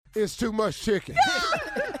It's too much chicken.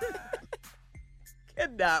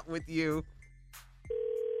 Cannot with you.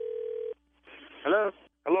 Hello?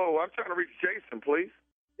 Hello, I'm trying to reach Jason, please.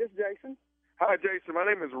 This Jason. Hi, Jason. My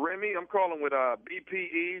name is Remy. I'm calling with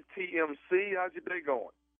BPE TMC. How's your day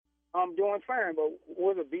going? I'm doing fine, but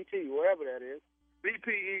what's a BT, whatever that is?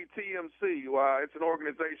 BPE TMC, it's an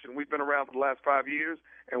organization. We've been around for the last 5 years,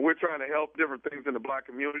 and we're trying to help different things in the black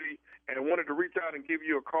community. And I wanted to reach out and give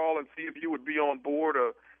you a call and see if you would be on board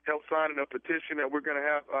or help signing a petition that we're going to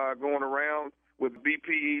have going around with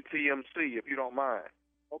BPE TMC, if you don't mind.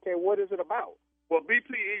 Okay, what is it about? Well,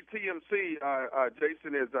 BPE TMC,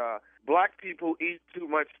 Jason, is black people eat too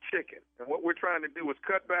much chicken. And what we're trying to do is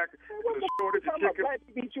cut back the shortage of chicken. Black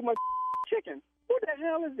people eat too much chicken? What the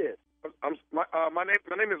hell is this? My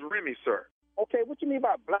name is Remy, sir. Okay, what you mean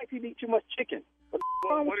by black people eat too much chicken? What's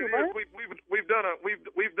wrong with you, man? We've done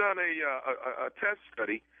a test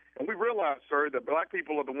study, and we realized, sir, that black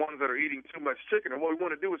people are the ones that are eating too much chicken. And what we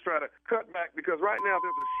want to do is try to cut back because right now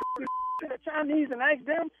there's a shortage. The Chinese and ask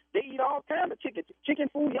them, they eat all kinds of chicken, chicken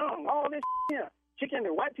food young, all this here. Chicken,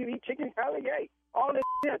 the white people eat chicken alligator, all this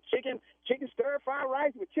here. Chicken stir fried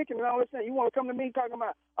rice with chicken and all this thing. You want to come to me talking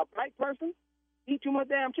about a black person eat too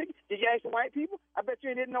much damn chicken? Did you ask the white people? I bet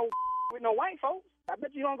you didn't know with no white folks. I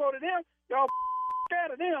bet you don't go to them. You're all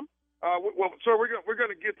scared of them. Well, sir, we're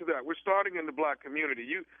going to get to that. We're starting in the black community.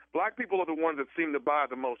 Black people are the ones that seem to buy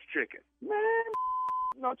the most chicken. Man,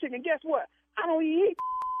 no chicken. Guess what? I don't eat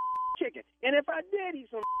chicken. And if I did eat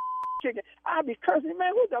some chicken, I'd be cursing,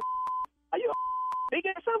 man. What the are you big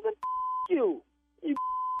at something? You.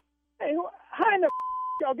 Hey, how in the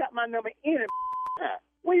y'all got my number in it?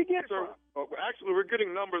 Where you get it from? Actually, we're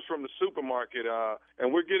getting numbers from the supermarket,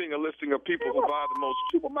 and we're getting a listing of people who buy the most.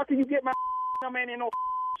 Supermarket, you get my number in no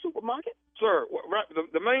supermarket? Sir,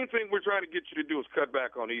 the main thing we're trying to get you to do is cut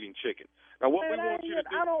back on eating chicken. Now, what we want you to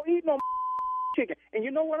do... I don't eat no chicken. And you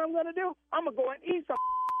know what I'm going to do? I'm going to go and eat some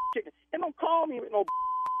chicken. And don't call me with no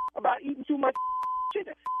about eating too much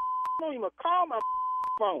chicken. Don't even call my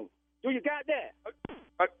phone. Do you got that?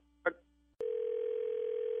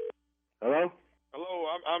 Hello? Hello,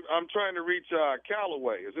 I'm trying to reach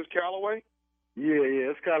Callaway. Is this Callaway?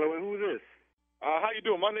 Yeah, it's Callaway. Who's this? How you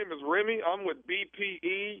doing? My name is Remy. I'm with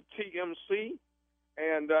BPE TMC.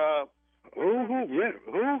 And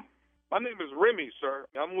Who? My name is Remy, sir.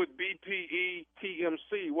 I'm with BPE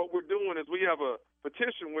TMC. What we're doing is we have a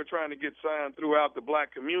petition we're trying to get signed throughout the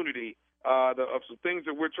black community of some things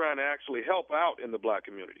that we're trying to actually help out in the black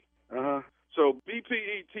community. Uh-huh. So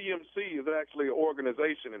BPE TMC is actually an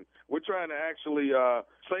organization, and we're trying to actually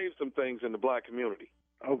save some things in the black community.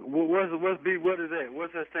 Oh, what is that?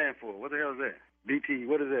 What's that stand for? What the hell is that? BT,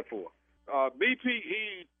 what is that for?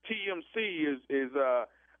 BPE TMC is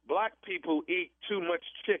black people eat too much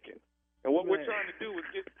chicken. And what we're trying to do is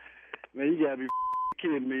get... Man, you got to be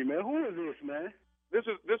kidding me, man. Who is this, man? This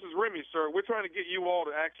is Remy, sir. We're trying to get you all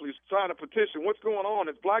to actually sign a petition. What's going on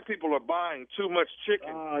is black people are buying too much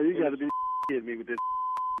chicken. Oh, you got to be kidding me with this,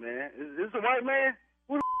 man. Is this a white man?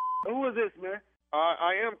 Who is this, man?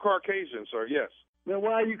 I am Caucasian, sir, yes. Man,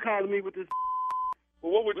 why are you calling me with this?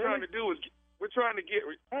 Well, what we're trying to do is... We're trying to get...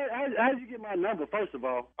 How did you get my number, first of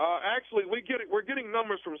all? Actually, we're getting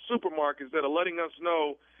numbers from supermarkets that are letting us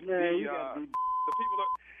know man, the people that...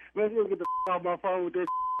 Man, you get the off my phone with this,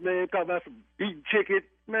 man. Talk about some eating chicken.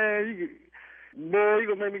 Man, you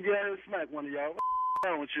going to make me get out and smack one of y'all. What's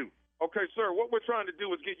wrong with you? Okay, sir, what we're trying to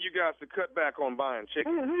do is get you guys to cut back on buying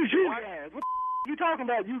chicken. Who's you guys? What you talking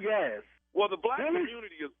about, you guys? Well, the black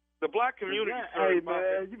community is... The black community... Hey,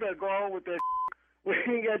 man, you better go on with that. We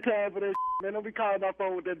ain't got time for that, man. Don't be calling my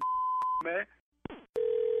phone with that, man.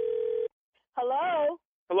 Hello?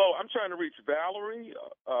 Hello, I'm trying to reach Valerie,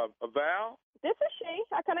 Val. This is she.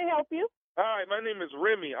 How can I help you? Hi, my name is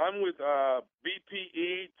Remy. I'm with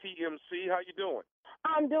BPE TMC. How you doing?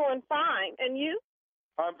 I'm doing fine. And you?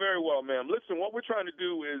 I'm very well, ma'am. Listen, what we're trying to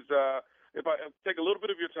do is, if I take a little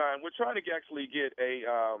bit of your time, we're trying to actually get a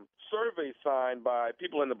survey signed by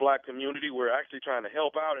people in the black community. We're actually trying to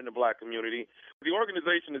help out in the black community. The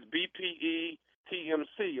organization is BPE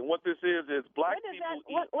TMC, and what this is black people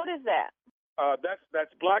eat. What is that?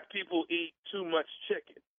 That's black people eat too much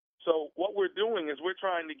chicken. So what we're doing is we're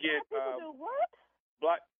trying to get People do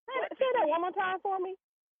what? Say that one more time for me.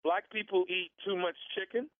 Black people eat too much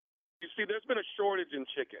chicken. You see, there's been a shortage in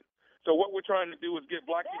chicken. So what we're trying to do is get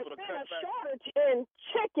black people to cut back. There's been a shortage in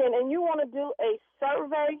chicken, and you want to do a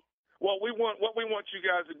survey? Well, what we want you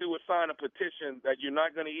guys to do is sign a petition that you're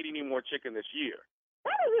not going to eat any more chicken this year.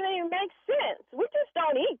 That doesn't even make sense. We just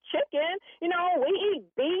don't eat chicken. You know, we eat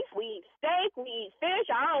beef, we eat steak, we eat fish.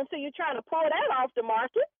 I don't see you trying to pull that off the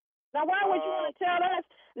market. Now, why would you want to tell us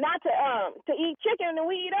not to eat chicken and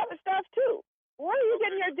we eat other stuff too? Where are you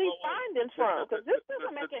getting your deep findings from? Because this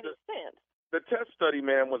doesn't make any sense. The test study,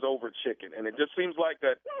 man, was over chicken, and it just seems like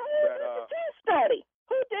that. No, who did the test study?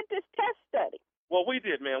 Who did this test study? Well, we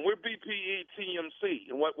did, man. We're BPE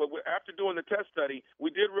TMC, and after doing the test study,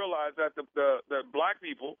 we did realize that the black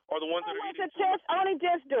people are the ones that are eating. Was the test only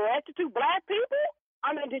just directed to black people?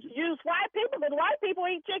 I mean, did you use white people? Because white people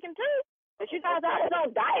eat chicken too. But you guys always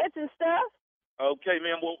on diets and stuff. Okay,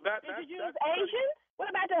 man. Well, did you use Asians?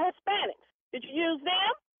 What about the Hispanics? Did you use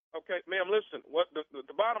them? Okay, ma'am, listen, what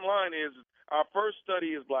the bottom line is our first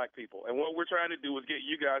study is black people, and what we're trying to do is get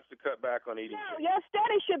you guys to cut back on eating chicken. Your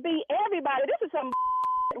study should be everybody. This is some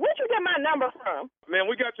where'd you get my number from? Man,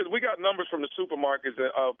 we got numbers from the supermarkets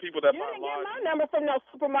of people that buy large. You didn't get my large. number from no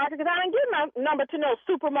supermarket because I didn't get my number to no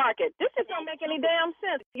supermarket. This just don't make any damn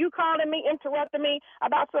sense. You calling me, interrupting me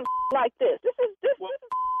about some like this. This is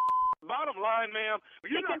Bottom line, ma'am,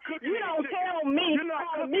 you're not cooking. You don't tell me,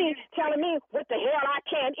 telling me what the hell I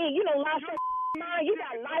can't eat. You don't lost your mind. You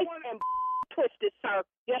got life and twisted, sir.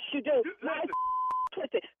 Yes, you do. Life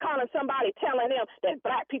twisted. Calling somebody, telling them that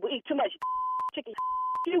black people eat too much chicken.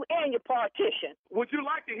 You and your partition. Would you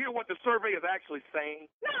like to hear what the survey is actually saying?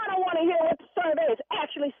 No, I don't want to hear what the survey is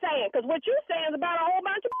actually saying, because what you're saying is about a whole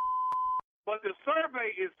bunch of. But the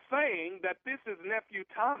survey is saying that this is Nephew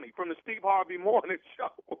Tommy from the Steve Harvey Morning Show.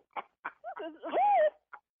 Who?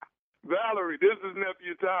 Valerie, this is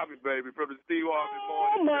Nephew Tommy, baby, from the Steve Harvey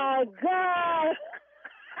Morning Show. Oh, my God.